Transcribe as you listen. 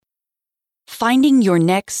Finding Your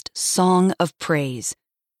Next Song of Praise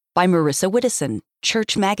by Marissa Widdison,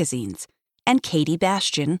 Church Magazines, and Katie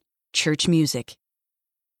Bastian, Church Music.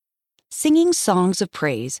 Singing songs of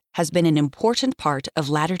praise has been an important part of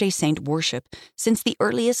Latter-day Saint worship since the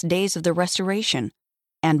earliest days of the Restoration,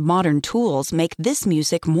 and modern tools make this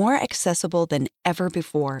music more accessible than ever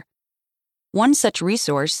before. One such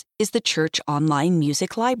resource is the Church Online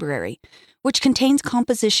Music Library, which contains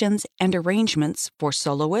compositions and arrangements for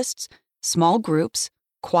soloists, small groups,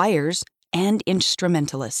 choirs, and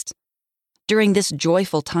instrumentalists. During this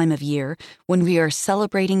joyful time of year, when we are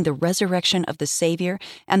celebrating the resurrection of the Savior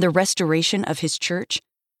and the restoration of His Church,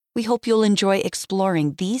 we hope you'll enjoy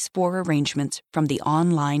exploring these 4 arrangements from the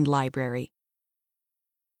online library.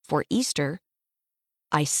 For Easter,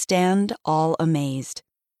 I Stand All Amazed.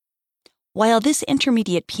 While this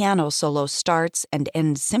intermediate piano solo starts and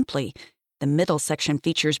ends simply, the middle section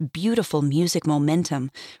features beautiful music momentum,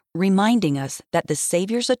 reminding us that the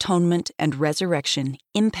Savior's atonement and resurrection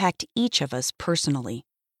impact each of us personally.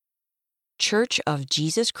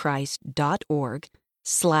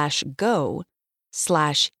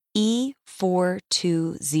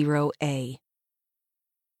 churchofjesuschrist.org/go/E420A.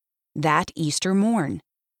 That Easter morn.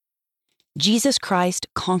 Jesus Christ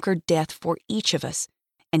conquered death for each of us,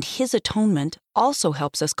 and His atonement also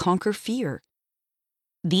helps us conquer fear.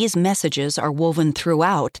 These messages are woven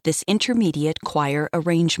throughout this intermediate choir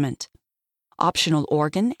arrangement. Optional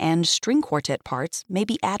organ and string quartet parts may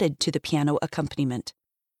be added to the piano accompaniment.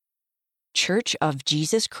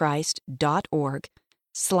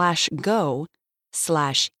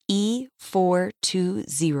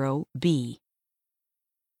 churchofjesuschrist.org/go/E420B.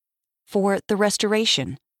 For the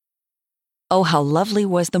Restoration. Oh, how lovely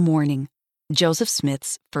was the morning, Joseph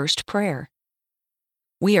Smith's first prayer.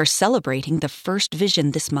 We are celebrating the first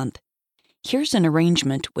vision this month. Here's an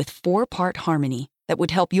arrangement with 4-part harmony that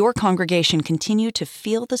would help your congregation continue to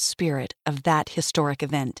feel the spirit of that historic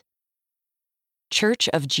event.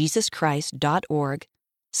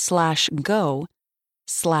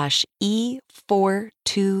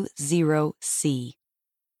 churchofjesuschrist.org/go/E420C.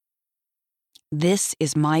 This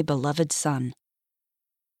is My Beloved Son.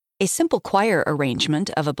 A simple choir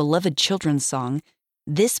arrangement of a beloved children's song,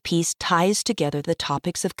 this piece ties together the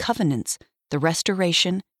topics of covenants, the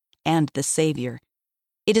restoration, and the Savior.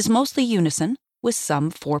 It is mostly unison, with some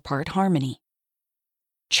 4-part harmony.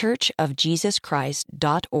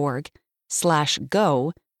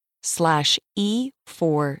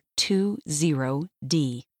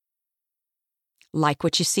 churchofjesuschrist.org/go/E420D. Like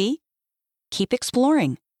what you see? Keep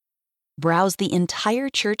exploring. Browse the entire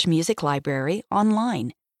Church Music Library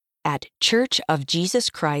online at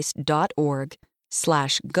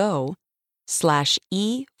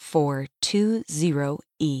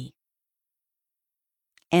churchofjesuschrist.org/go/E420E.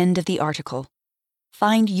 End of the article.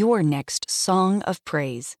 Find your next song of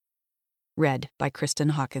praise. Read by Kristen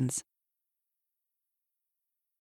Hawkins.